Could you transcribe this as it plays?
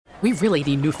We really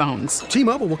need new phones.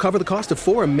 T-Mobile will cover the cost of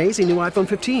 4 amazing new iPhone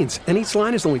 15s, and each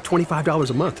line is only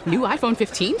 $25 a month. New iPhone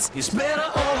 15s? It's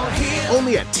better over here.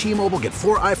 Only at T-Mobile, get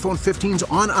 4 iPhone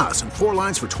 15s on us and 4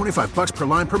 lines for $25 per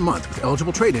line per month with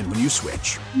eligible trade-in when you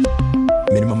switch.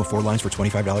 Minimum of 4 lines for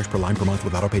 $25 per line per month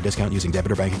with autopay discount using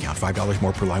debit or bank account. $5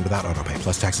 more per line without autopay,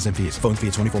 plus taxes and fees. Phone fee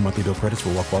at 24 monthly bill credits for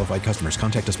well-qualified customers.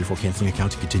 Contact us before canceling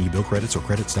account to continue bill credits or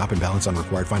credit stop and balance on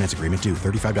required finance agreement due.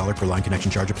 $35 per line connection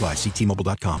charge applies. See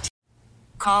T-Mobile.com.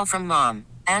 Call from mom.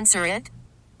 Answer it.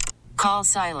 Call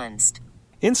silenced.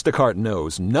 Instacart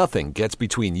knows nothing gets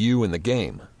between you and the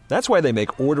game. That's why they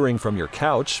make ordering from your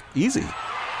couch easy.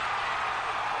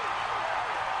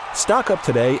 Stock up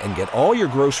today and get all your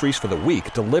groceries for the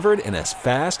week delivered in as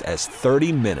fast as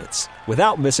 30 minutes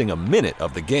without missing a minute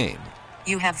of the game.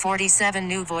 You have 47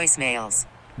 new voicemails.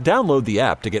 Download the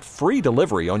app to get free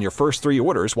delivery on your first 3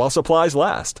 orders while supplies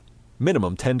last.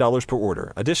 Minimum $10 per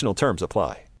order. Additional terms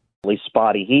apply.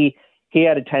 Spotty. He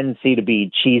had a tendency to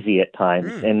be cheesy at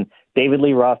times, and David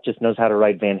Lee Roth just knows how to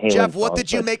write Van Halen Jeff, what songs,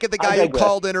 did you make of the guy who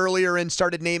called in earlier and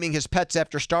started naming his pets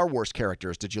after Star Wars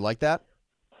characters? Did you like that?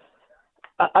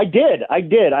 I did.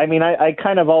 I mean, I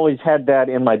kind of always had that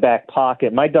in my back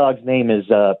pocket. My dog's name is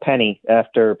Penny,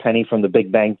 after Penny from The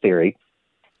Big Bang Theory.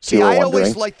 See, I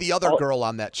always liked the other girl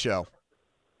on that show.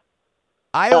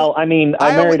 I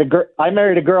married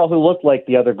a girl who looked like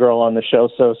the other girl on the show,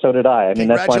 so did I. I mean,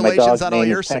 that's why my dog's on all name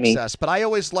your is Penny. success. But I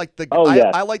always liked the.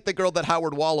 I liked the girl that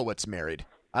Howard Wolowitz married.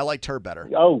 I liked her better.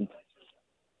 Oh,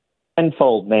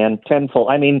 tenfold, man, tenfold.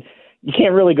 I mean, you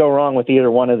can't really go wrong with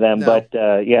either one of them. No. But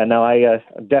I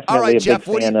definitely all right, a Jeff,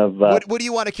 big fan of. What do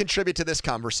you want to contribute to this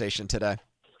conversation today?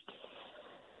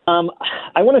 I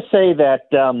want to say that.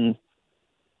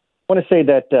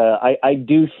 I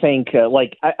do think,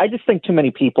 I just think too many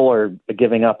people are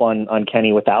giving up on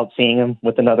Kenny without seeing him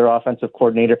with another offensive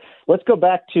coordinator. Let's go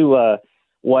back to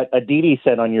what Aditi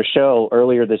said on your show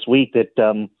earlier this week, that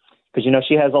because,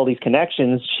 she has all these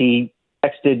connections. She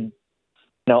texted,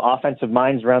 offensive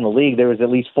minds around the league. There was at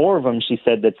least 4 of them, she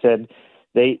said, that said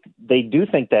they do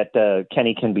think that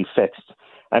Kenny can be fixed.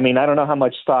 I mean, I don't know how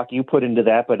much stock you put into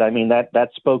that, but I mean, that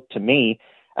spoke to me.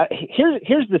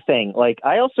 Here's the thing.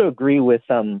 I also agree with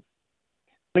one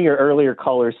of your earlier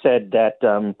callers said that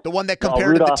the one that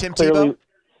compared him to Tim Tebow.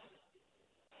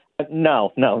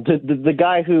 No, the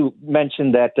guy who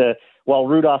mentioned that while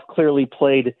Rudolph clearly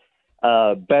played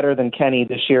better than Kenny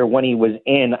this year when he was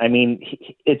in, I mean,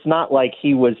 it's not like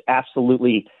he was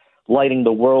absolutely lighting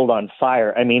the world on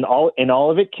fire. I mean,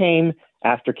 all of it came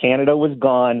after Canada was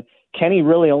gone. Kenny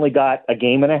really only got a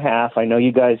game and a half. I know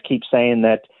you guys keep saying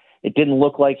that it didn't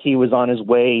look like he was on his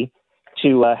way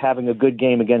to having a good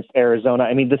game against Arizona.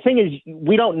 I mean, the thing is,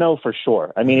 we don't know for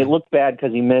sure. I mean, it looked bad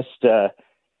because he missed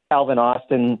Calvin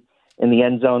Austin in the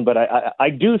end zone, but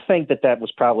I do think that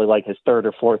was probably like his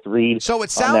 3rd or 4th read. So it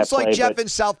sounds like Jeff in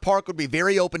South Park would be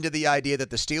very open to the idea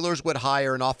that the Steelers would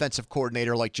hire an offensive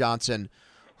coordinator like Johnson,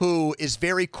 who is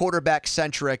very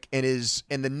quarterback-centric and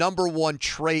the number one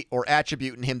trait or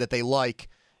attribute in him that they like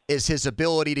is his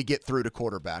ability to get through to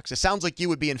quarterbacks. It sounds like you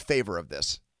would be in favor of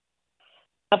this.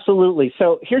 Absolutely.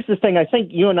 So here's the thing. I think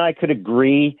you and I could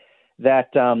agree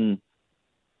that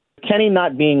Kenny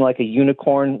not being like a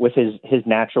unicorn with his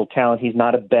natural talent, he's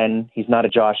not a Ben, he's not a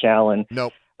Josh Allen.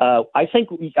 Nope. I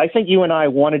think you and I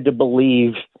wanted to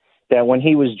believe that when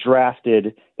he was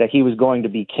drafted that he was going to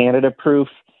be Canada-proof.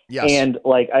 Yes. And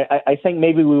I think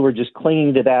maybe we were just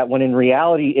clinging to that, when in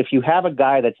reality, if you have a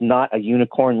guy that's not a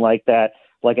unicorn like that,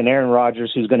 like an Aaron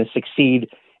Rodgers who's going to succeed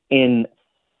in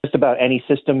just about any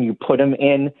system you put him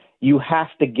in, you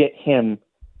have to get him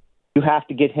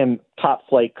top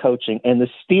flight coaching. And the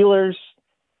Steelers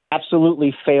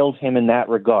absolutely failed him in that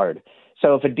regard.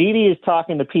 So if Aditi is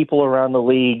talking to people around the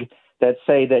league that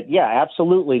say that, yeah,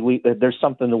 absolutely, there's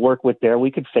something to work with there,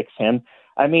 we could fix him.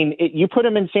 I mean, you put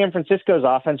him in San Francisco's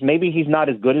offense, maybe he's not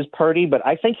as good as Purdy, but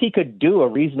I think he could do a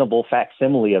reasonable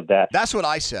facsimile of that. That's what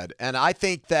I said, and I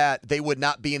think that they would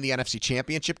not be in the NFC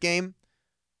Championship game,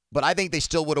 but I think they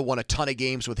still would have won a ton of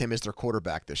games with him as their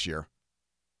quarterback this year.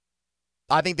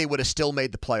 I think they would have still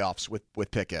made the playoffs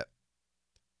with Pickett.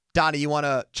 Donnie, you want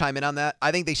to chime in on that?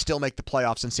 I think they still make the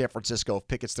playoffs in San Francisco if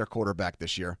Pickett's their quarterback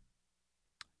this year.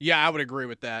 Yeah, I would agree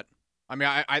with that. I mean,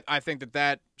 I think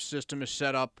that system is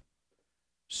set up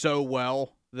so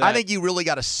well that I think you really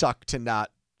got to suck to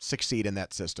not succeed in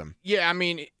that system. Yeah, I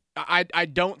mean, I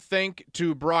don't think,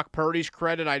 to Brock Purdy's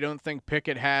credit, I don't think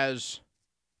Pickett has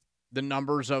the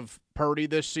numbers of Purdy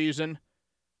this season.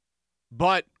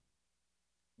 But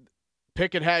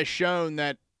Pickett has shown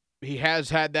that he has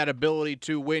had that ability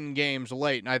to win games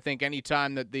late. And I think any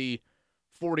time that the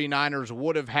 49ers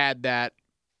would have had that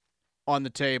on the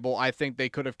table, I think they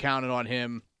could have counted on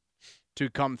him to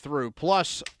come through.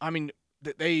 Plus, I mean,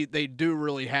 they do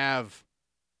really have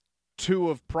two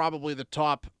of probably the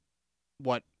top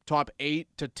 8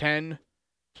 to 10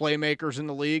 playmakers in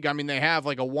the league. I mean, they have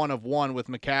like a 1-of-1 with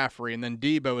McCaffrey, and then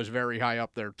Debo is very high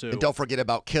up there too. And don't forget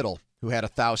about Kittle, who had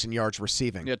 1,000 yards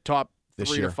receiving. Yeah, top this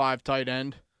 3 year. to 5 tight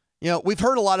end. You know, we've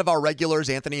heard a lot of our regulars.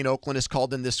 Anthony in Oakland has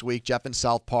called in this week. Jeff in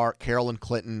South Park. Carolyn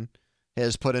Clinton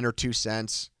has put in her 2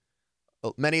 cents.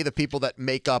 Many of the people that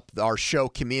make up our show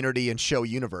community and show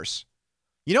universe.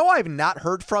 You know who I've not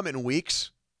heard from in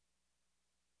weeks?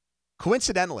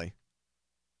 Coincidentally,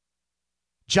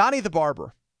 Johnny the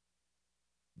Barber.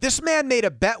 This man made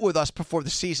a bet with us before the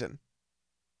season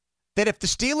that if the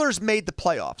Steelers made the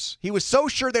playoffs, he was so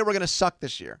sure they were going to suck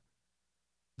this year,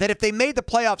 that if they made the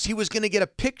playoffs, he was going to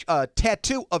get a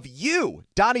tattoo of you,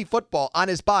 Donny Football, on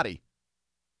his body.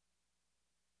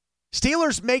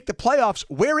 Steelers make the playoffs.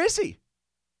 Where is he?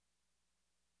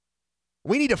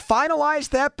 We need to finalize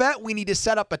that bet. We need to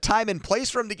set up a time and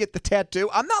place for him to get the tattoo.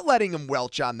 I'm not letting him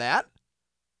welch on that.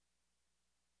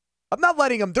 I'm not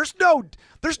letting him. There's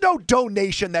no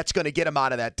donation that's going to get him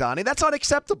out of that, Donnie. That's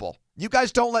unacceptable. You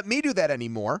guys don't let me do that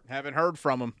anymore. Haven't heard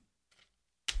from him.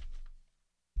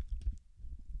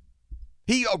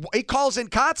 He calls in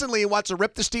constantly and wants to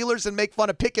rip the Steelers and make fun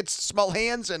of Pickett's small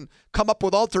hands and come up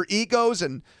with alter egos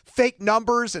and fake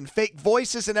numbers and fake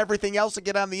voices and everything else to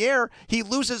get on the air. He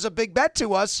loses a big bet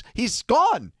to us. He's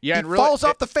gone. Yeah, he falls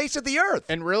off the face of the earth.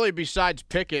 And really, besides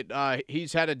Pickett,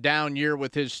 he's had a down year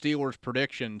with his Steelers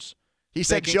predictions. He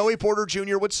said Joey Porter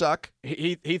Jr. would suck.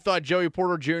 He thought Joey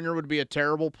Porter Jr. would be a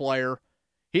terrible player.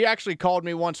 He actually called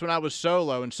me once when I was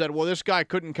solo and said, well, this guy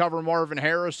couldn't cover Marvin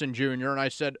Harrison Jr. And I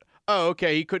said, oh,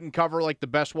 okay, he couldn't cover like the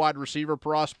best wide receiver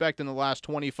prospect in the last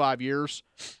 25 years.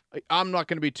 I'm not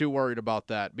going to be too worried about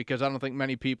that because I don't think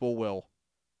many people will.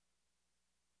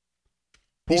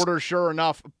 Porter's sure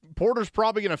enough. Porter's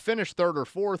probably going to finish 3rd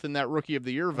or 4th in that Rookie of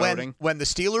the Year voting. When the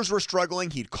Steelers were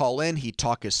struggling, he'd call in, he'd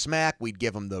talk his smack, we'd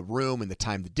give him the room and the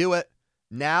time to do it.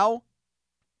 Now,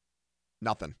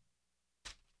 nothing.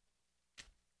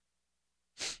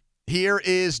 Here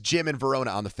is Jim in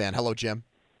Verona on the Fan. Hello, Jim.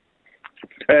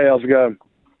 Hey, how's it going?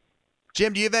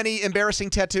 Jim, do you have any embarrassing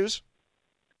tattoos?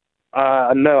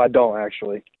 No, I don't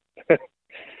actually.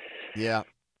 Yeah.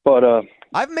 But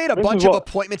I've made a bunch of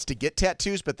appointments to get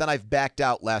tattoos, but then I've backed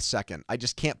out last second. I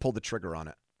just can't pull the trigger on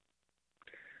it.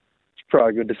 It's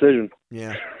probably a good decision.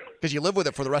 Yeah, because you live with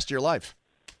it for the rest of your life.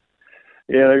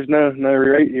 Yeah, there's no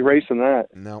erasing that.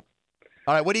 No.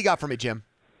 All right, what do you got for me, Jim?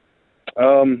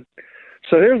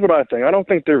 So here's what I think. I don't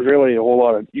think there's really a whole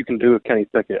lot you can do with Kenny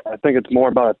Pickett. I think it's more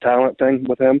about a talent thing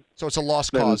with him. So it's a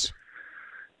lost cause.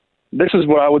 This is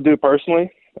what I would do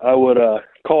personally. I would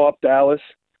call up Dallas,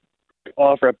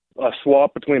 offer a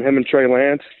swap between him and Trey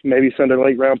Lance, maybe send a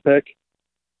late-round pick.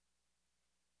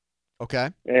 Okay.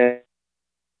 And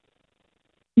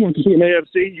in the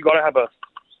AFC, you got to have a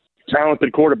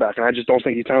talented quarterback, and I just don't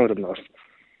think he's talented enough.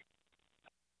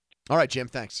 All right, Jim,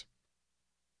 thanks.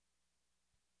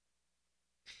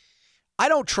 I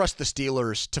don't trust the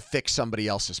Steelers to fix somebody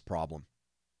else's problem.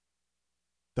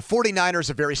 The 49ers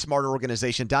are a very smart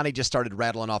organization. Donnie just started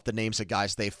rattling off the names of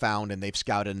guys they've found and they've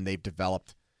scouted and they've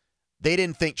developed. They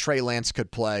didn't think Trey Lance could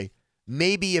play.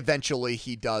 Maybe eventually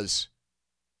he does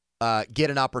get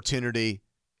an opportunity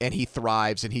and he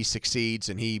thrives and he succeeds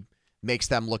and he makes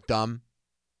them look dumb.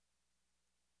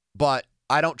 But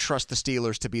I don't trust the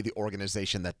Steelers to be the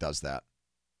organization that does that.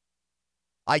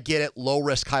 I get it, low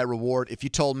risk, high reward. If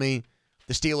you told me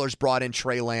the Steelers brought in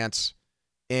Trey Lance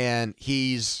and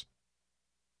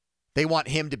they want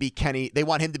him to be they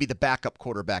want him to be the backup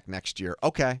quarterback next year.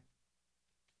 Okay.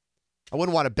 I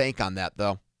wouldn't want to bank on that,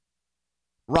 though.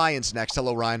 Ryan's next.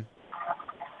 Hello, Ryan.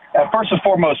 First and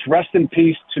foremost, rest in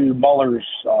peace to Muller's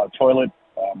toilet.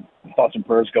 Thoughts and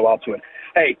prayers go out to it.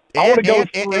 Hey, I want to go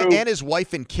through... And his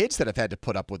wife and kids that have had to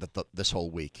put up with it this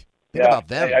whole week. Think about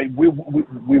them.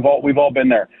 We've all been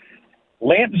there.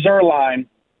 Lance Zierlein,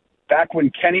 back when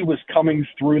Kenny was coming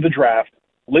through the draft,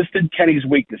 listed Kenny's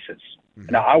weaknesses.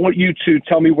 Mm-hmm. Now, I want you to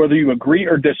tell me whether you agree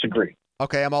or disagree.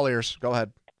 Okay, I'm all ears. Go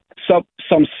ahead.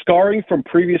 Some scarring from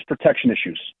previous protection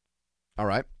issues. All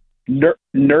right.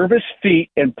 Nervous feet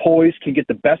and poise can get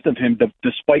the best of him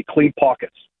despite clean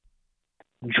pockets.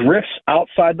 Drifts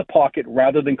outside the pocket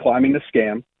rather than climbing the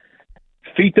scam.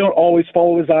 Feet don't always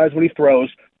follow his eyes when he throws.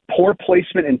 Poor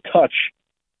placement and touch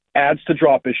adds to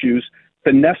drop issues.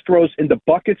 Finesse throws into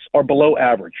buckets are below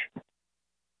average.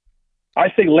 I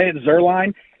think Lance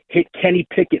Zierlein hit Kenny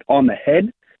Pickett on the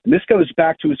head, and this goes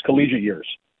back to his collegiate years.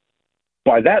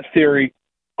 By that theory,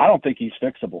 I don't think he's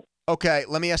fixable. Okay,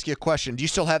 let me ask you a question. Do you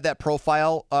still have that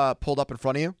profile pulled up in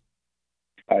front of you?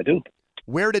 I do.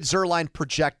 Where did Zuerlein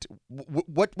project?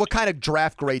 What kind of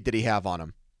draft grade did he have on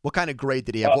him? What kind of grade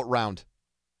did he have? What round?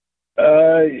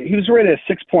 He was rated at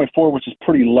 6.4, which is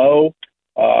pretty low.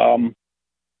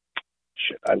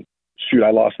 I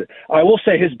lost it. I will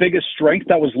say his biggest strength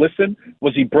that was listed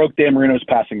was he broke Dan Marino's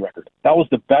passing record. That was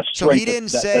the best strength. So he didn't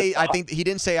say. I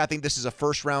think this is a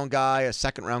first round guy, a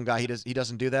second round guy. He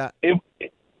doesn't do that.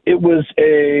 It was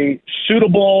a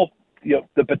suitable.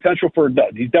 The potential for.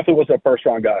 He definitely wasn't a first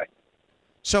round guy.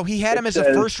 So he had him as a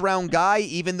first round guy,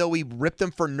 even though we ripped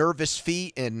him for nervous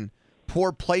feet and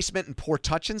poor placement and poor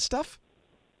touch and stuff.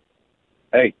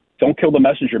 Hey, don't kill the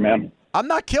messenger, man. I'm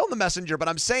not killing the messenger, but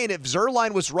I'm saying if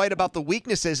Zuerlein was right about the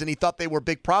weaknesses and he thought they were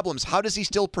big problems, how does he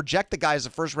still project the guy as a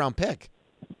first-round pick?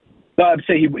 No, I'd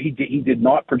say he did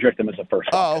not project him as a first-round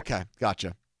pick. Oh, pick. okay.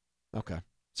 Gotcha. Okay.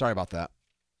 Sorry about that.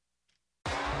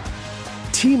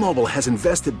 T-Mobile has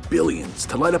invested billions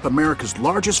to light up America's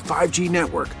largest 5G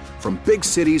network, from big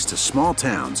cities to small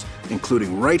towns,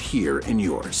 including right here in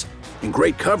yours. And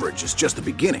great coverage is just the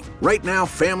beginning. Right now,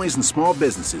 families and small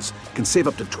businesses can save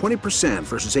up to 20%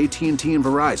 versus AT&T and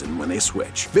Verizon when they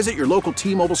switch. Visit your local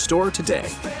T-Mobile store today.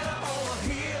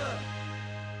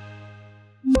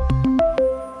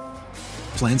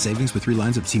 Plan savings with 3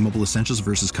 lines of T-Mobile Essentials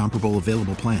versus comparable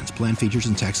available plans. Plan features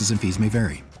and taxes and fees may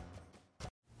vary.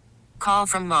 Call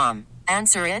from mom.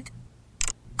 Answer it.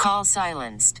 Call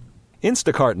silenced.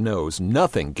 Instacart knows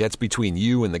nothing gets between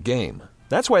you and the game.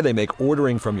 That's why they make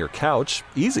ordering from your couch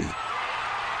easy.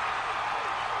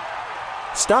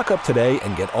 Stock up today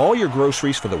and get all your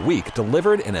groceries for the week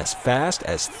delivered in as fast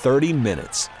as 30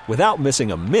 minutes without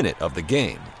missing a minute of the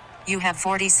game. You have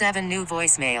 47 new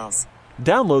voicemails.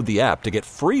 Download the app to get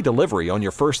free delivery on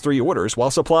your first 3 orders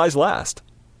while supplies last.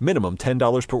 Minimum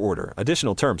 $10 per order.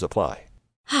 Additional terms apply.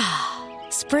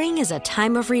 Spring is a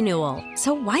time of renewal,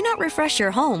 so why not refresh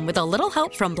your home with a little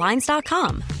help from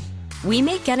Blinds.com? We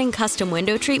make getting custom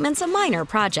window treatments a minor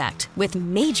project with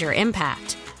major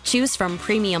impact. Choose from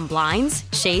premium blinds,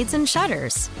 shades, and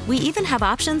shutters. We even have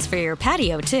options for your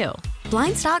patio, too.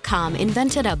 Blinds.com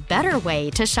invented a better way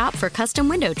to shop for custom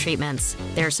window treatments.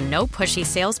 There's no pushy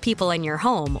salespeople in your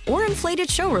home or inflated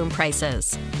showroom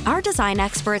prices. Our design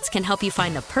experts can help you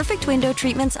find the perfect window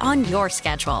treatments on your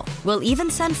schedule. We'll even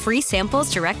send free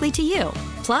samples directly to you.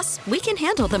 Plus, we can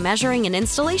handle the measuring and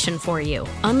installation for you.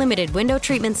 Unlimited window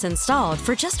treatments installed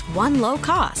for just one low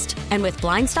cost. And with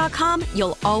Blinds.com,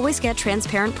 you'll always get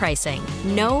transparent pricing.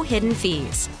 No hidden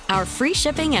fees. Our free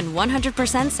shipping and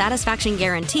 100% satisfaction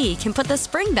guarantee can put the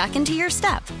spring back into your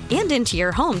step and into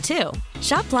your home, too.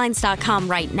 Shop Blinds.com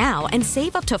right now and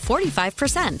save up to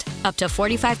 45%. Up to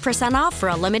 45% off for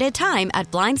a limited time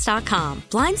at Blinds.com.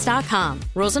 Blinds.com.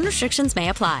 Rules and restrictions may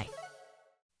apply.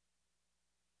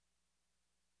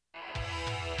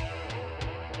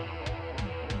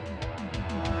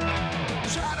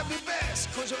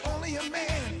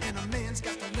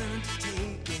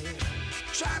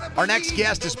 Our next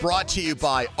guest is brought to you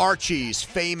by Archie's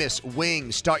Famous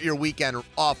Wings. Start your weekend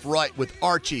off right with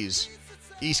Archie's,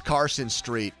 East Carson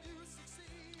Street,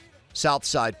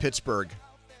 Southside Pittsburgh.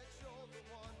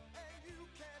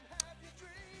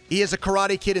 He is a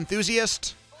Karate Kid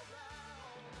enthusiast,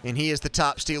 and he is the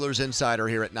top Steelers insider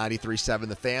here at 93.7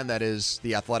 The Fan. That is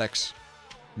the Athletics'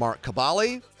 Mark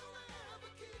Kaboly.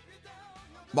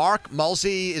 Mark,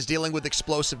 Mulsey is dealing with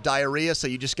explosive diarrhea, so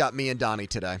you just got me and Donnie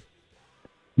today.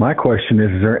 My question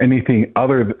is there anything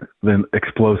other than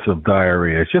explosive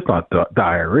diarrhea? It's just not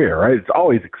diarrhea, right? It's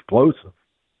always explosive.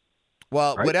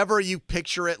 Well, right? Whatever you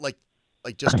picture it, like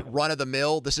just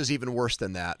run-of-the-mill, this is even worse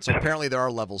than that. So apparently there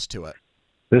are levels to it.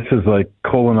 This is like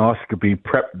colonoscopy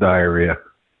prep diarrhea.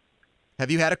 Have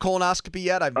you had a colonoscopy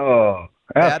yet?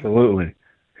 Absolutely.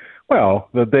 Well,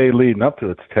 the day leading up to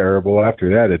it's terrible. After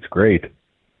that, it's great.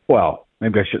 Well,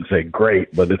 maybe I shouldn't say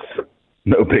great, but it's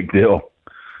no big deal.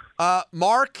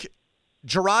 Mark,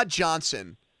 Jerrod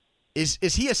Johnson, is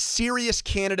he a serious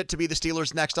candidate to be the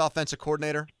Steelers' next offensive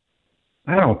coordinator?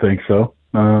 I don't think so.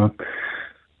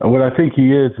 What I think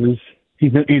he is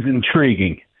he's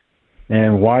intriguing.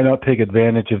 And why not take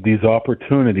advantage of these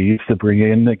opportunities to bring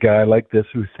in a guy like this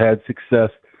who's had success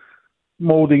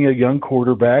molding a young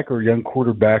quarterback or young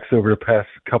quarterbacks over the past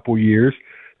couple years,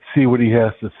 see what he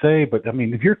has to say. But, I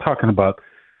mean, if you're talking about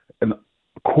an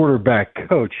quarterback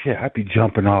coach, yeah, I'd be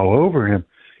jumping all over him.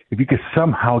 If you could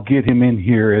somehow get him in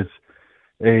here as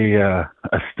a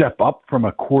step up from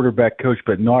a quarterback coach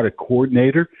but not a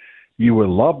coordinator, you would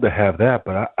love to have that.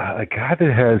 But a guy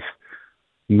that has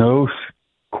no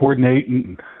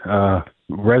coordinating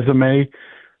resume,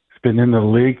 has been in the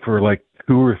league for like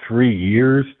 2 or 3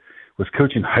 years, was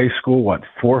coaching high school,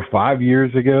 4 or 5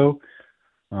 years ago.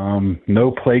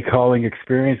 No play calling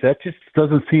experience. That just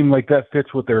doesn't seem like that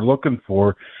fits what they're looking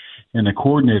for in a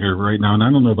coordinator right now. And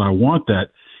I don't know if I want that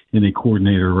in a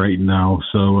coordinator right now.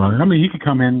 So, he could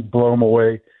come in, blow them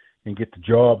away, and get the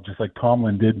job just like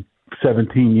Tomlin did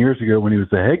 17 years ago when he was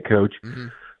the head coach. Mm-hmm.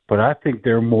 But I think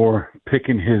they're more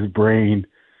picking his brain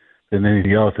than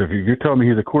anything else. If you're telling me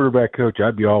he's a quarterback coach,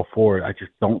 I'd be all for it. I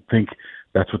just don't think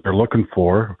that's what they're looking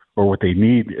for or what they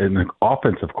need in an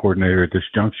offensive coordinator at this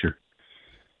juncture.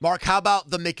 Mark, how about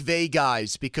the McVay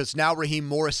guys? Because now Raheem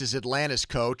Morris is Atlanta's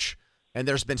coach, and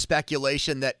there's been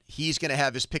speculation that he's going to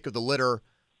have his pick of the litter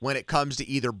when it comes to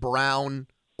either Brown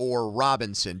or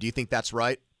Robinson. Do you think that's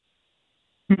right?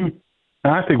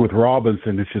 I think with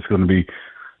Robinson, it's just going to be,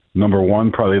 number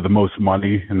one, probably the most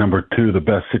money, and number two, the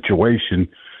best situation.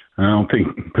 And I don't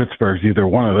think Pittsburgh's either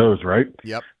one of those, right?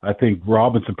 Yep. I think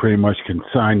Robinson pretty much can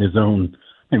sign his own,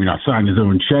 maybe not sign his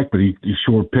own check, but he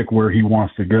sure pick where he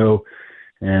wants to go.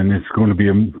 And it's going to be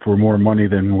for more money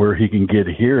than where he can get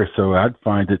here. So I'd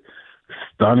find it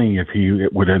stunning if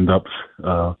it would end up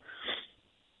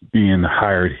being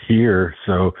hired here.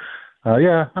 So,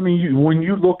 when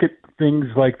you look at things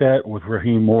like that with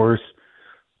Raheem Morris,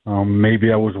 maybe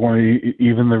that was one of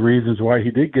even the reasons why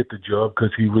he did get the job,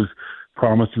 because he was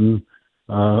promising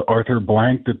Arthur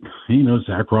Blank that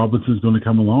Zach Robinson's going to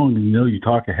come along. And, you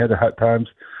talk ahead of times.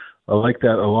 I like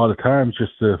that a lot of times,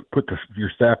 just to put your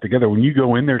staff together. When you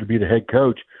go in there to be the head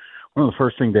coach, one of the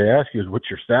first things they ask you is, what's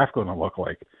your staff going to look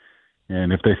like?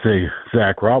 And if they say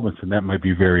Zach Robinson, that might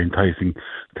be very enticing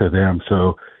to them.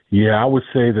 So, I would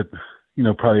say that,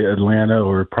 probably Atlanta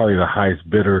or probably the highest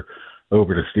bidder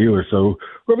over the Steelers. So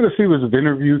whoever the Steelers have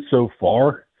interviewed so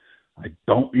far, I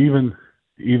don't even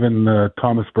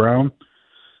Thomas Brown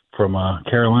from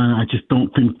Carolina, I just don't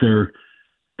think they're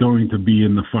going to be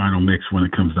in the final mix when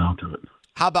it comes down to it.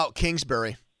 How about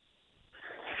Kingsbury?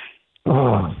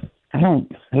 Oh,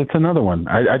 it's another one.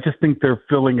 I just think they're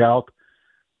filling out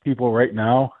people right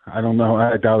now. I don't know.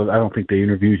 I doubt it. I don't think they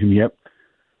interviewed him yet.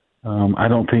 I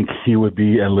don't think he would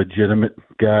be a legitimate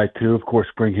guy to, of course,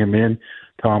 bring him in.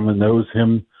 Tomlin knows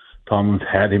him. Tomlin's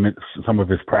had him at some of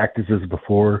his practices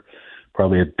before,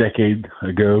 probably a decade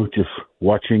ago, just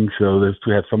watching. So those two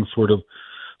have some sort of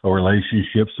a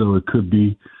relationship. So it could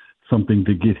be something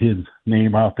to get his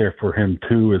name out there for him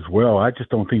too as well. I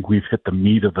just don't think we've hit the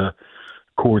meat of the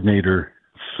coordinator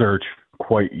search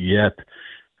quite yet.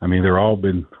 They're all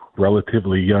been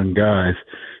relatively young guys,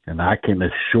 and I can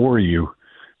assure you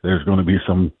there's going to be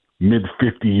some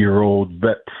mid-50-year-old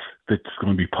vets that's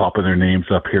going to be popping their names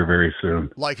up here very soon.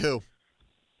 Like who?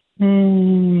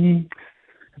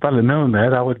 If I'd have known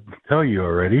that, I would tell you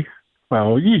already.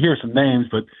 Well, you hear some names,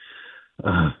 but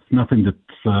nothing that's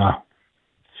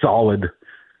solid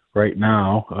right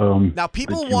now. Now,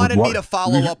 people wanted me to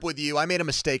follow up with you. I made a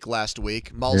mistake last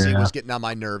week. Mulsey was getting on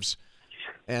my nerves,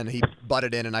 and he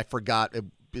butted in, and I forgot.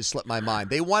 It slipped my mind.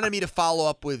 They wanted me to follow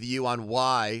up with you on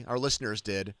why, our listeners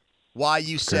did, why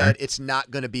you said it's not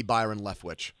going to be Byron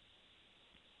Leftwich.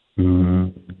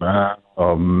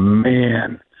 Oh,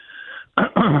 man.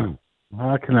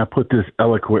 How can I put this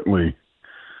eloquently?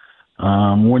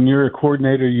 When you're a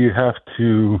coordinator, you have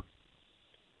to,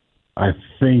 I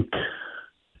think,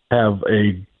 have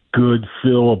a good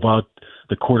feel about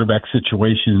the quarterback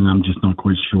situation, and I'm just not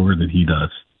quite sure that he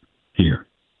does here.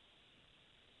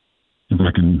 If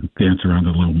I can dance around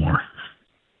it a little more.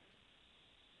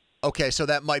 Okay, so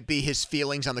that might be his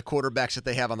feelings on the quarterbacks that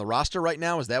they have on the roster right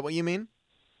now? Is that what you mean?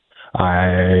 I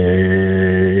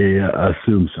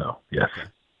assume so, yes. Okay.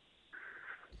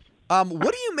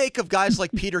 What do you make of guys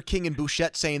like Peter King and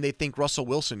Bouchette saying they think Russell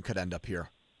Wilson could end up here?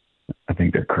 I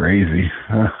think they're crazy.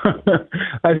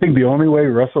 I think the only way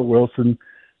Russell Wilson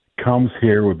comes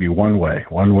here would be one way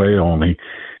only,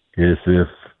 is if,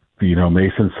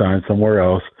 Mason signs somewhere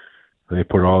else. They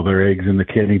put all their eggs in the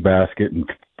Kenny basket, and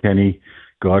Kenny,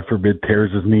 God forbid,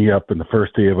 tears his knee up in the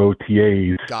first day of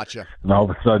OTAs. Gotcha. And all of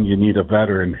a sudden you need a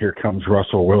veteran. Here comes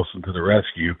Russell Wilson to the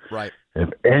rescue. Right. If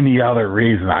any other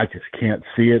reason, I just can't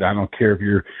see it. I don't care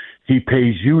if he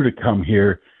pays you to come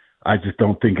here. I just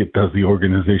don't think it does the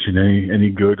organization any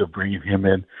good of bringing him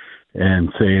in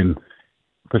and saying,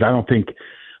 but I don't think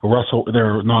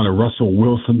they're not a Russell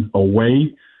Wilson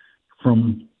away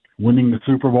from winning the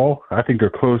Super Bowl. I think they're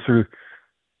closer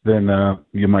than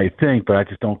you might think, but I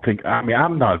just don't think.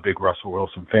 I'm not a big Russell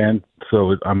Wilson fan,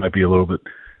 so I might be a little bit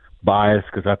biased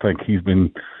because I think he's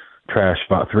been trashed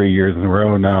about 3 years in a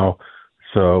row now.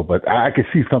 So, but I could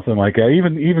see something like that.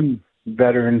 Even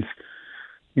veterans,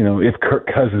 if Kirk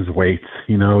Cousins waits,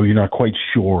 you're not quite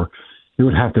sure it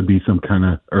would have to be some kind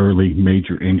of early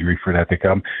major injury for that to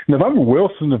come. And if I'm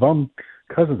Wilson, if I'm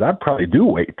Cousins, I'd probably do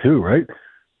wait too, right?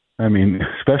 I mean,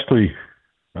 especially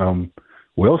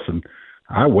Wilson.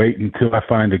 I wait until I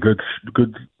find a good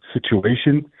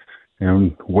situation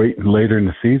and wait later in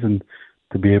the season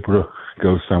to be able to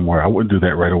go somewhere. I wouldn't do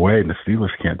that right away, and the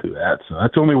Steelers can't do that. So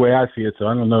that's the only way I see it. So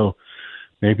I don't know.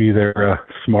 Maybe they're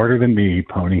smarter than me,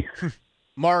 Poni.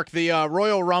 Mark, the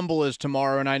Royal Rumble is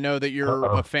tomorrow, and I know that you're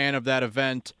a fan of that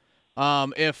event.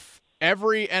 If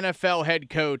every NFL head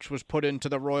coach was put into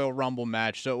the Royal Rumble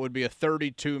match, so it would be a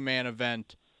 32-man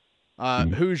event,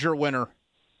 who's your winner?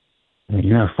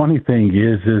 You know, funny thing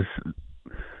is,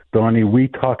 Donnie, we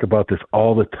talk about this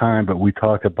all the time, but we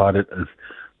talk about it as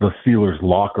the Steelers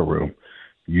locker room.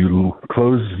 You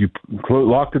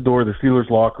lock the door of the Steelers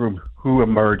locker room. Who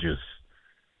emerges?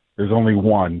 There's only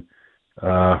one.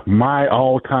 My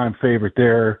all-time favorite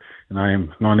there, and I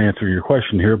am not answering your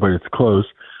question here, but it's close,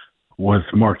 was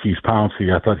Marquise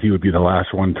Pouncey. I thought he would be the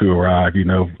last one to arrive.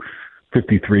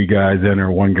 53 guys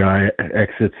enter, one guy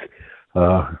exits.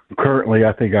 Currently,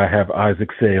 I think I have Isaac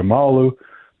Seumalo,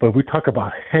 but if we talk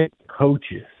about head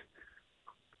coaches,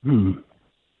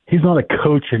 he's not a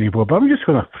coach anymore, but I'm just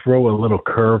going to throw a little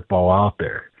curveball out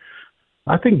there.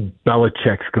 I think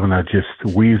Belichick's going to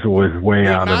just weasel his way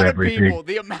out of everything.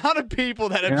 The amount of people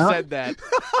that have said that.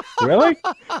 Really?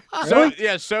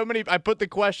 So many. I put the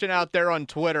question out there on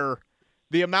Twitter.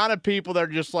 The amount of people that are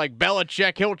just like,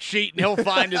 Belichick, he'll cheat and he'll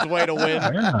find his way to win.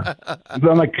 Yeah. I'm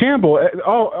like, Campbell,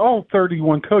 all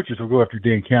 31 coaches will go after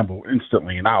Dan Campbell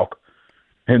instantly and out.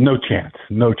 And no chance.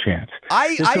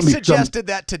 I suggested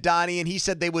that to Donnie, and he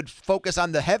said they would focus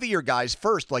on the heavier guys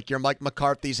first, like your Mike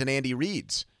McCarthy's and Andy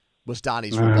Reid's, was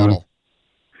Donnie's rebuttal.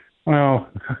 Well,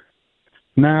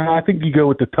 I think you go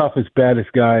with the toughest,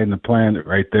 baddest guy in the planet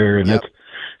right there, and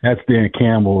that's Dan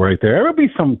Campbell right there. There would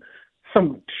be some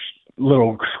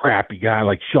little scrappy guy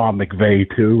like Sean McVay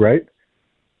too, right?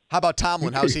 How about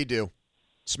Tomlin? How's he do?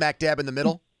 Smack dab in the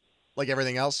middle, like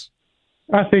everything else?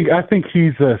 I think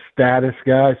he's a status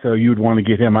guy, so you'd want to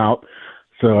get him out.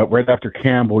 So right after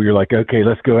Campbell, you're like, okay,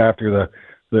 let's go after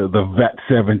the vet,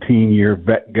 17-year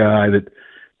vet guy that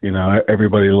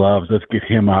everybody loves. Let's get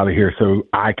him out of here so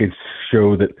I can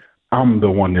show that I'm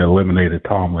the one that eliminated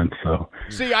Tomlin. So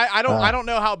see, I don't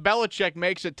know how Belichick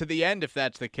makes it to the end if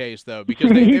that's the case though,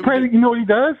 because you know what he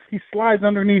does? He slides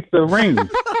underneath the ring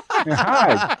and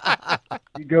hides.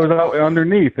 He goes out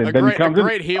underneath and then he comes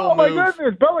in. Heel my move.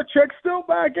 goodness, Belichick's still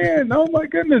back in. Oh my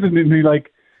goodness, and he's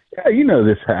like, yeah,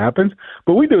 this happens.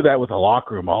 But we do that with the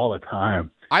locker room all the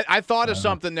time. I thought of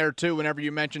something there too. Whenever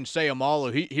you mentioned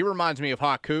Seumalo, he reminds me of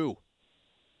Haku.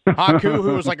 Haku,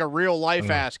 who was like a real life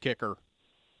ass kicker.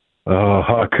 Oh,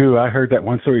 Haku! I heard that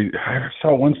one story. I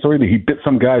saw one story that he bit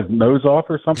some guy's nose off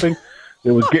or something.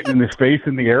 It was getting in his face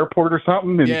in the airport or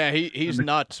something. And, yeah, he's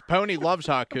nuts. Poni loves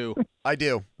Haku. I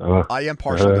do. I am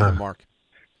partial to him, Mark.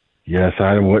 Yes,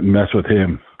 I wouldn't mess with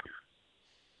him.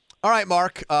 All right,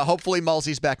 Mark. Hopefully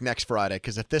Mulsey's back next Friday,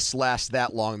 because if this lasts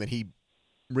that long, then he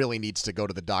really needs to go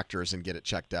to the doctors and get it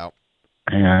checked out.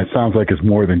 Yeah, it sounds like it's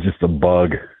more than just a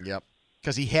bug. Yep.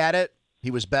 Because he had it,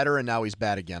 he was better, and now he's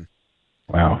bad again.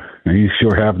 Wow. He's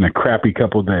sure having a crappy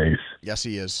couple of days. Yes,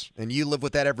 he is. And you live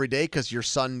with that every day because your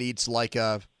son needs like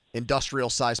a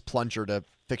industrial-sized plunger to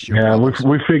fix your problems.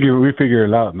 we figure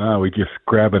it out now. We just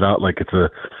grab it out like it's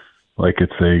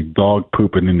a dog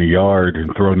pooping in the yard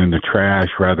and thrown in the trash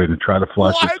rather than try to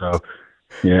flush it. So,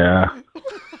 yeah.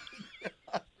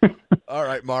 All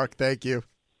right, Mark. Thank you.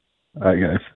 All right,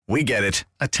 guys. We get it.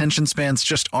 Attention spans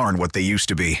just aren't what they used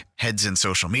to be. Heads in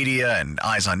social media and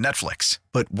eyes on Netflix.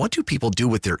 But what do people do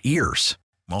with their ears?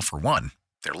 Well, for one,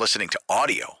 they're listening to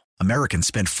audio. Americans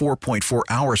spend 4.4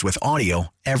 hours with audio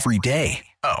every day.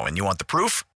 Oh, and you want the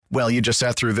proof? Well, you just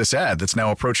sat through this ad that's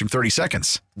now approaching 30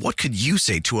 seconds. What could you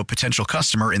say to a potential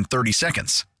customer in 30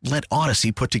 seconds? Let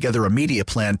Odyssey put together a media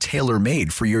plan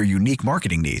tailor-made for your unique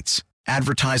marketing needs.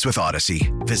 Advertise with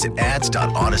Odyssey. Visit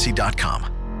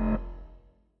ads.odyssey.com.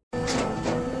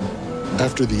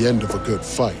 After the end of a good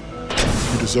fight,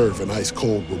 you deserve an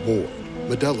ice-cold reward.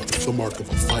 Modelo is the mark of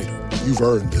a fighter. You've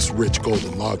earned this rich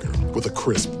golden lager with a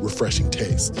crisp, refreshing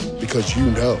taste. Because you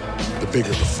know, the bigger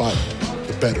the fight,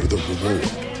 the better the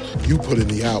reward. You put in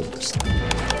the hours,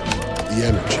 the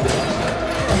energy,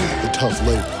 the tough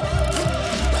labor.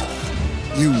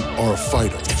 You are a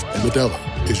fighter, and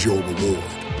Modelo is your reward.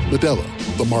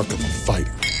 Modelo, the mark of a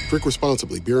fighter. Drink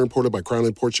responsibly. Beer imported by Crown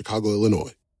Imports, Chicago,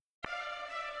 Illinois.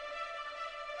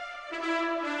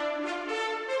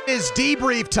 It is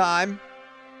debrief time.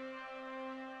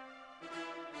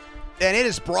 And it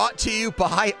is brought to you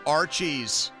by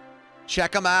Archie's.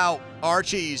 Check them out.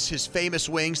 Archie's, his famous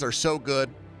wings, they're so good.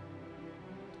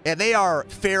 And they are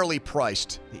fairly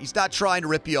priced. He's not trying to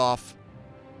rip you off.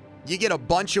 You get a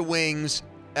bunch of wings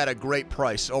at a great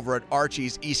price over at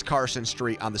Archie's, East Carson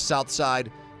Street on the south side.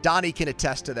 Donnie can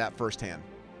attest to that firsthand.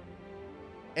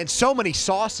 And so many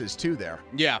sauces, too, there.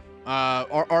 Yeah.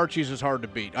 Archie's is hard to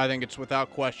beat. I think it's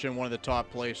without question one of the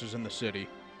top places in the city.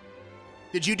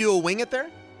 Did you do a wing it there?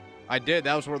 I did.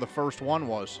 That was where the first one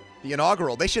was. The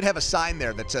inaugural. They should have a sign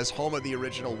there that says home of the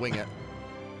original wing it.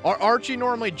 Archie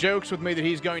normally jokes with me that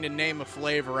he's going to name a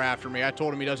flavor after me. I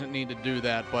told him he doesn't need to do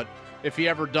that, but if he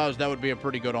ever does, that would be a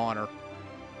pretty good honor.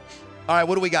 All right,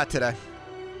 what do we got today?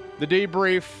 The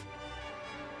debrief,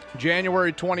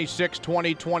 January 26,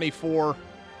 2024.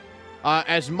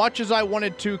 As much as I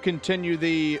wanted to continue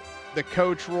the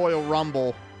Coach Royal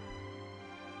Rumble,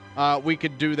 we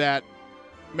could do that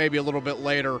maybe a little bit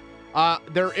later.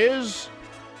 There is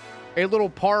a little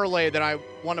parlay that I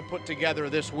want to put together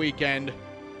this weekend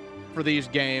for these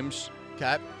games.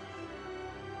 Okay.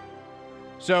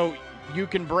 So you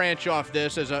can branch off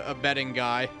this as a betting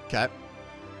guy. Okay.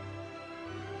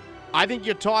 I think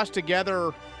you toss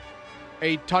together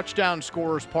a touchdown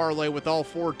scorers parlay with all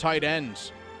 4 tight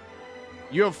ends.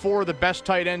 You have 4 of the best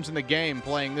tight ends in the game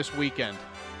playing this weekend.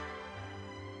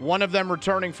 One of them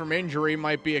returning from injury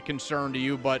might be a concern to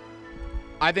you, but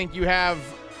I think you have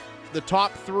the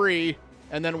top 3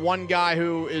 and then one guy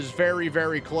who is very,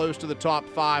 very close to the top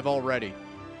 5 already.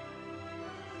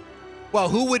 Well,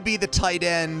 who would be the tight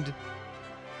end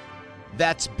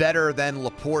that's better than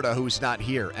Laporta, who's not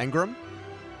here? Engram?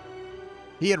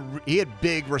 He had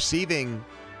big receiving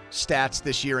stats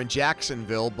this year in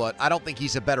Jacksonville, but I don't think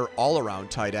he's a better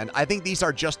all-around tight end. I think these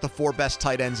are just the 4 best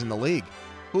tight ends in the league.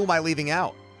 Who am I leaving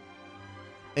out?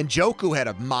 And Njoku had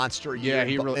a monster year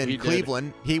in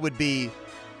Cleveland. He would be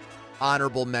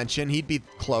honorable mention. He'd be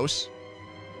close.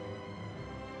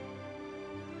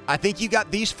 I think you got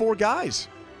these 4 guys.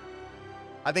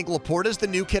 I think Laporta's the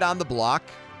new kid on the block.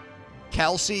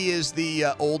 Kelsey is the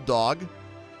old dog.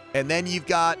 And then you've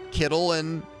got Kittle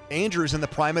and Andrews in the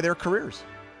prime of their careers.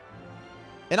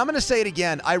 And I'm going to say it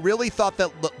again. I really thought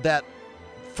that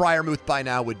Freiermuth by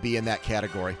now would be in that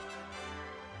category.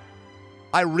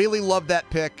 I really love that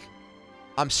pick.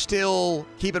 I'm still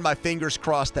keeping my fingers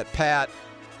crossed that Pat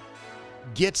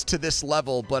gets to this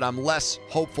level, but I'm less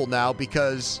hopeful now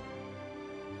because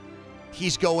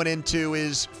he's going into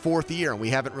his 4th year, and we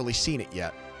haven't really seen it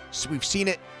yet. So we've seen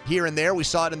it here and there. We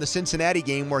saw it in the Cincinnati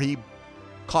game where he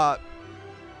caught,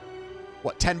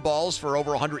 10 balls for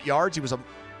over 100 yards? He was a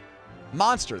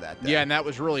monster that day. Yeah, and that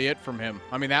was really it from him.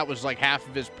 I mean, that was like half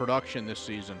of his production this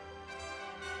season.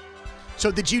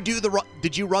 So did you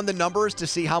run the numbers to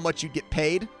see how much you'd get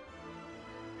paid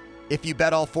if you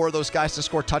bet all 4 of those guys to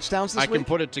score touchdowns this week? I can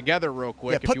put it together real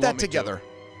quick. Yeah, put that together.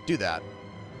 Do that.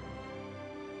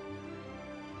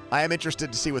 I am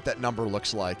interested to see what that number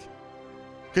looks like.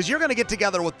 Because you're going to get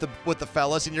together with the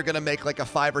fellas and you're going to make like a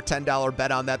 $5 or $10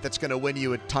 bet on that's going to win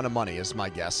you a ton of money, is my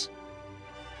guess.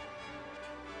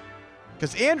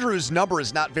 Because Andrews' number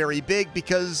is not very big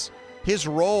because his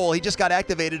role, he just got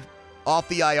activated off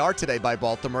the IR today by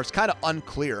Baltimore. It's kind of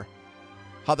unclear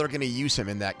how they're going to use him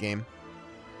in that game.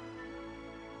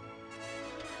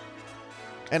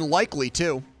 And likely,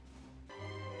 too.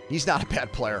 He's not a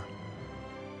bad player.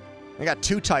 They got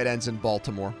 2 tight ends in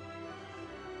Baltimore.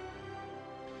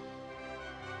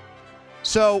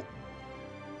 So,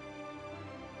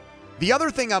 the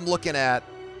other thing I'm looking at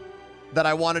that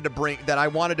I wanted to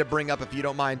bring up, if you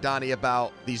don't mind, Donnie,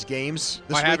 about these games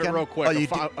this weekend. I have it real quick.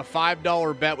 A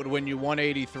 $5 bet would win you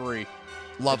 $183.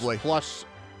 Lovely.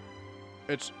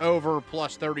 It's over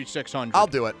plus 3,600. I'll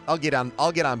do it. I'll get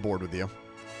on board with you.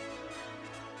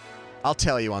 I'll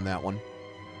tell you on that one.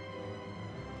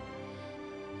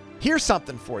 Here's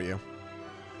something for you.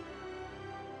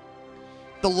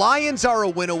 The Lions are a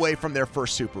win away from their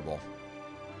first Super Bowl.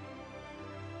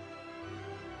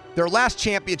 Their last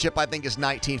championship, I think, is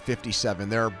 1957.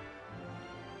 There are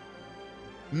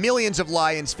millions of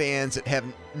Lions fans that have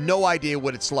no idea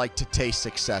what it's like to taste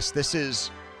success. This is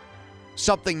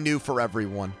something new for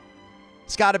everyone.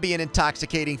 It's got to be an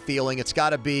intoxicating feeling. It's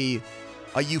got to be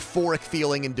a euphoric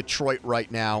feeling in Detroit right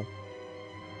now.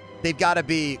 They've got to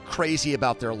be crazy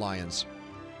about their Lions.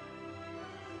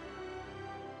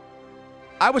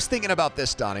 I was thinking about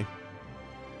this, Donnie.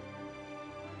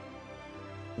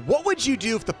 What would you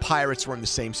do if the Pirates were in the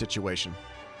same situation?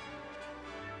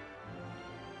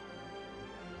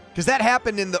 Because that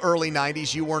happened in the early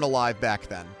 90s. You weren't alive back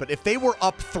then. But if they were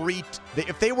up 3-2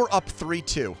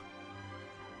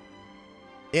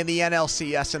 in the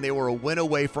NLCS and they were a win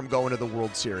away from going to the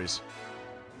World Series,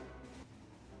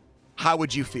 how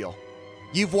would you feel?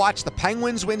 You've watched the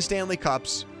Penguins win Stanley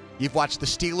Cups. You've watched the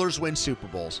Steelers win Super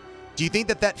Bowls. Do you think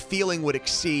that feeling would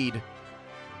exceed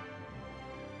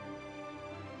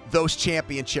those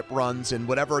championship runs and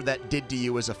whatever that did to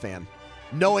you as a fan?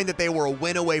 Knowing that they were a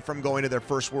win away from going to their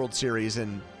first World Series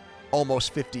in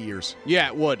almost 50 years. Yeah,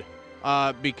 it would.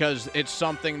 Because it's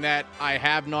something that I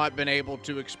have not been able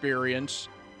to experience.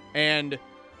 And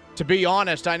to be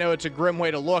honest, I know it's a grim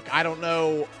way to look. I don't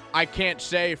know. I can't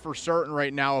say for certain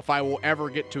right now if I will ever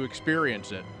get to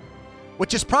experience it.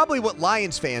 Which is probably what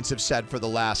Lions fans have said for the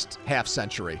last half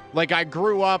century. Like, I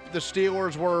grew up, the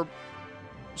Steelers were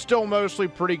still mostly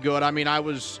pretty good. I mean, I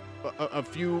was a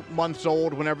few months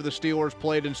old whenever the Steelers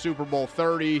played in Super Bowl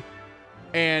 30,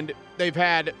 and they've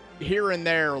had here and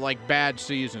there, like, bad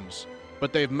seasons,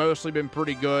 but they've mostly been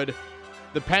pretty good.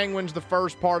 The Penguins, the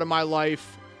first part of my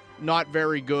life, not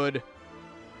very good.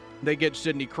 They get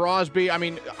Sidney Crosby. I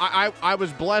mean, I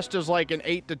was blessed as, like, an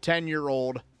 8 to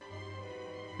 10-year-old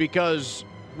because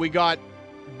we got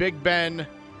Big Ben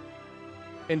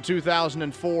in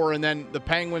 2004, and then the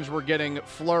Penguins were getting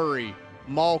Fleury,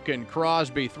 Malkin,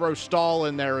 Crosby, throw Stahl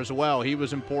in there as well. He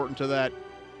was important to that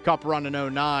Cup run in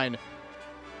 2009.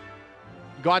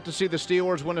 Got to see the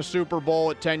Steelers win a Super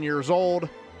Bowl at 10 years old.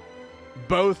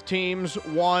 Both teams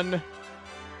won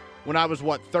when I was,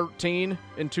 13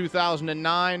 in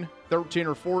 2009, 13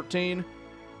 or 14.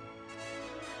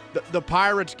 The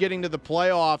Pirates getting to the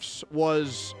playoffs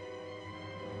was,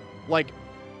 like,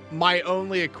 my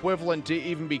only equivalent to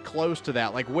even be close to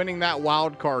that. Like, winning that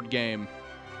wild card game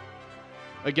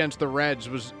against the Reds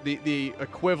was the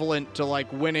equivalent to,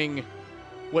 like, winning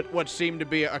what seemed to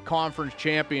be a conference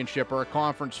championship or a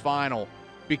conference final,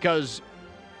 because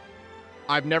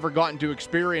I've never gotten to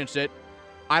experience it.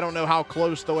 I don't know how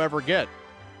close they'll ever get.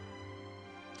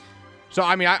 So,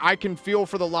 I mean, I can feel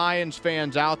for the Lions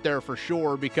fans out there for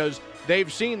sure, because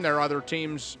they've seen their other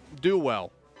teams do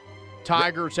well.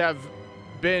 Tigers have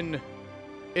been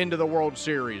into the World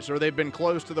Series, or they've been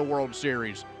close to the World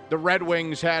Series. The Red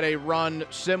Wings had a run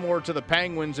similar to the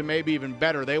Penguins and maybe even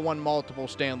better. They won multiple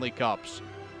Stanley Cups.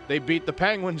 They beat the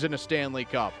Penguins in a Stanley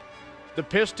Cup. The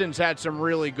Pistons had some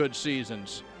really good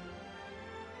seasons.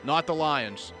 Not the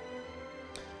Lions.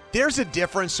 There's a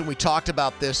difference, and we talked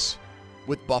about this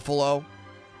with Buffalo.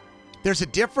 There's a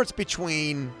difference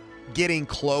between getting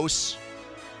close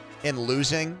and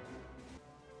losing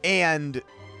and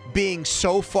being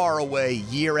so far away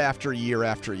year after year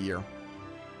after year.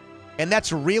 And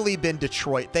that's really been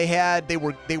Detroit. They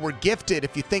were gifted,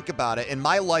 if you think about it, in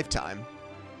my lifetime.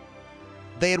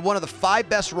 They had one of the 5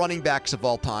 best running backs of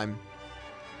all time.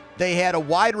 They had a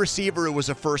wide receiver who was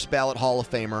a first ballot Hall of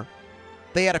Famer.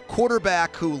 They had a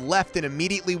quarterback who left and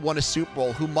immediately won a Super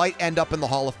Bowl, who might end up in the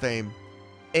Hall of Fame.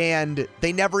 And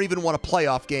they never even won a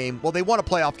playoff game. Well, they won a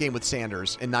playoff game with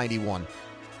Sanders in 91.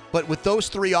 But with those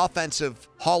 3 offensive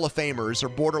Hall of Famers, or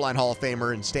borderline Hall of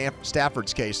Famer in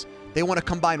Stafford's case, they won a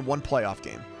combined 1 playoff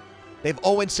game. They have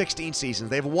 0-16 seasons.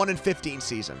 They have a 1-15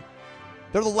 season.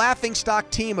 They're the laughingstock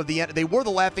team of they were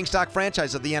the laughingstock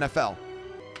franchise of the NFL.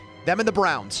 Them and the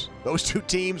Browns. Those 2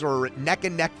 teams were neck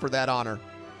and neck for that honor.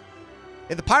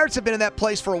 And the Pirates have been in that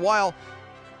place for a while.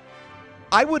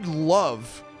 I would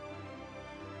love,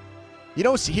 you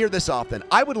don't hear this often,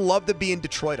 I would love to be in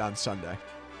Detroit on Sunday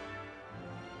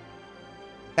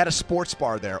at a sports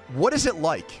bar there. What is it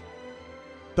like?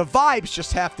 The vibes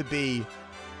just have to be,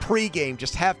 pregame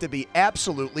just have to be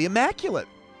absolutely immaculate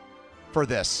for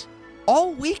this.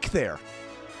 All week there.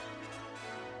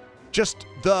 Just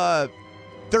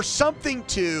there's something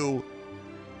to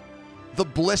the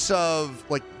bliss of,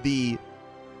 like, the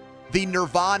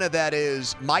nirvana that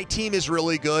is, my team is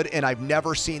really good and I've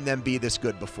never seen them be this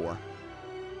good before.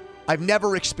 I've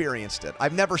never experienced it.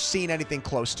 I've never seen anything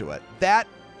close to it. That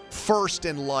first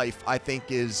in life, I think,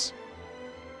 is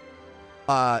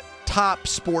top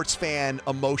sports fan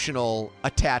emotional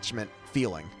attachment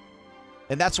feeling.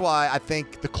 And that's why I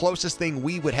think the closest thing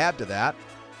we would have to that,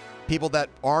 people that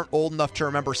aren't old enough to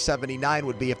remember 79,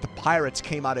 would be if the Pirates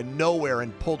came out of nowhere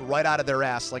and pulled right out of their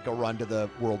ass like a run to the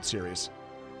World Series.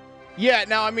 Yeah,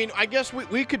 now, I mean, I guess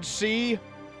we could see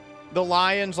the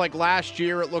Lions, like last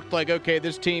year, it looked like, okay,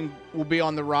 this team will be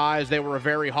on the rise. They were a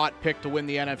very hot pick to win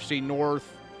the NFC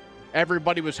North.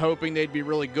 Everybody was hoping they'd be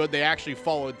really good. They actually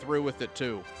followed through with it,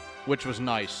 too, which was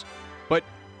nice. But,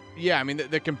 yeah, I mean,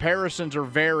 the comparisons are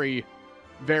very,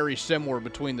 very similar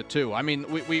between the two. I mean,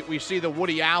 we see the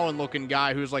Woody Allen-looking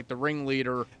guy who's like the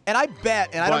ringleader. And I bet,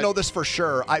 and I don't know this for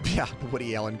sure, the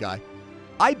Woody Allen guy.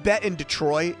 I bet in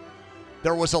Detroit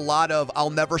there was a lot of,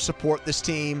 I'll never support this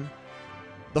team.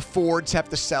 The Fords have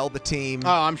to sell the team. Oh,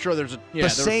 I'm sure there's the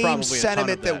same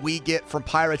sentiment that we get from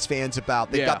Pirates fans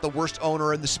about. They've got the worst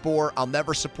owner in the sport. I'll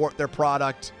never support their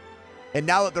product. And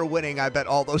now that they're winning, I bet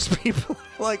all those people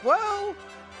are like, well,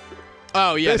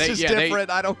 this is different.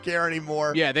 I don't care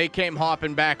anymore. Yeah, they came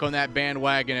hopping back on that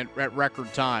bandwagon at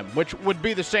record time, which would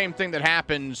be the same thing that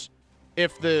happens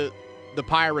if the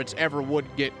Pirates ever would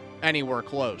get anywhere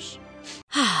close.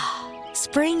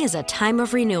 Spring is a time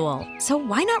of renewal, so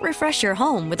why not refresh your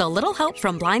home with a little help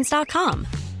from Blinds.com?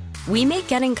 We make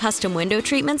getting custom window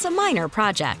treatments a minor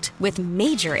project with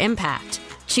major impact.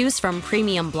 Choose from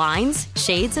premium blinds,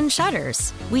 shades, and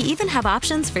shutters. We even have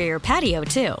options for your patio,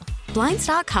 too.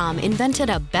 Blinds.com invented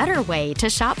a better way to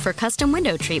shop for custom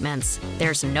window treatments.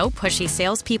 There's no pushy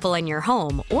salespeople in your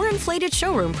home or inflated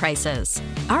showroom prices.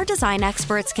 Our design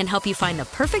experts can help you find the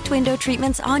perfect window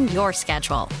treatments on your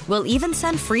schedule. We'll even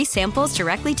send free samples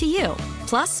directly to you.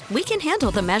 Plus, we can handle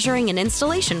the measuring and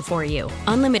installation for you.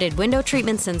 Unlimited window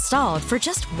treatments installed for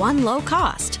just one low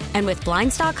cost. And with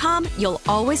Blinds.com, you'll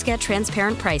always get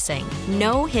transparent pricing.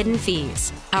 No hidden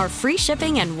fees. Our free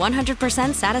shipping and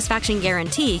 100% satisfaction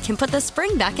guarantee can put the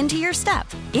spring back into your step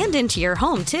and into your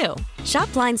home, too.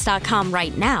 Shop Blinds.com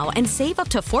right now and save up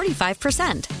to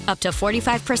 45%. Up to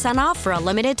 45% off for a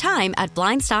limited time at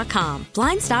Blinds.com.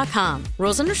 Blinds.com.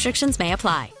 Rules and restrictions may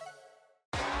apply.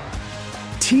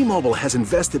 T-Mobile has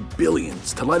invested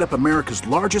billions to light up America's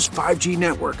largest 5G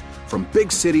network, from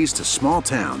big cities to small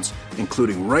towns,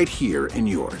 including right here in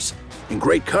yours. And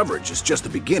great coverage is just the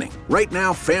beginning. Right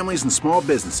now, families and small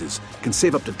businesses can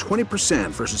save up to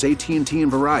 20% versus AT&T and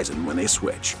Verizon when they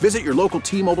switch. Visit your local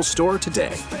T-Mobile store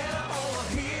today.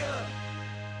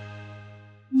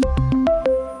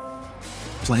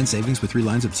 Plan savings with 3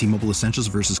 lines of T-Mobile Essentials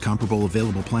versus comparable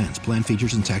available plans. Plan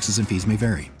features and taxes and fees may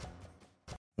vary.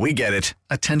 We get it.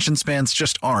 Attention spans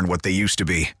just aren't what they used to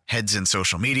be. Heads in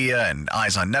social media and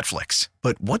eyes on Netflix.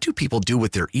 But what do people do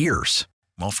with their ears?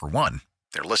 Well, for one,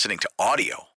 they're listening to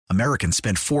audio. Americans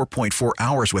spend 4.4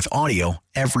 hours with audio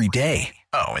every day.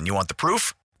 Oh, and you want the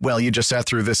proof? Well, you just sat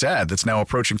through this ad that's now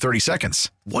approaching 30 seconds.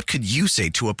 What could you say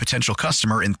to a potential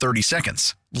customer in 30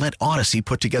 seconds? Let Odyssey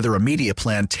put together a media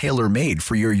plan tailor-made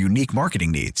for your unique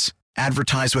marketing needs.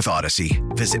 Advertise with Odyssey.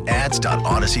 Visit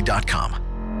ads.odyssey.com.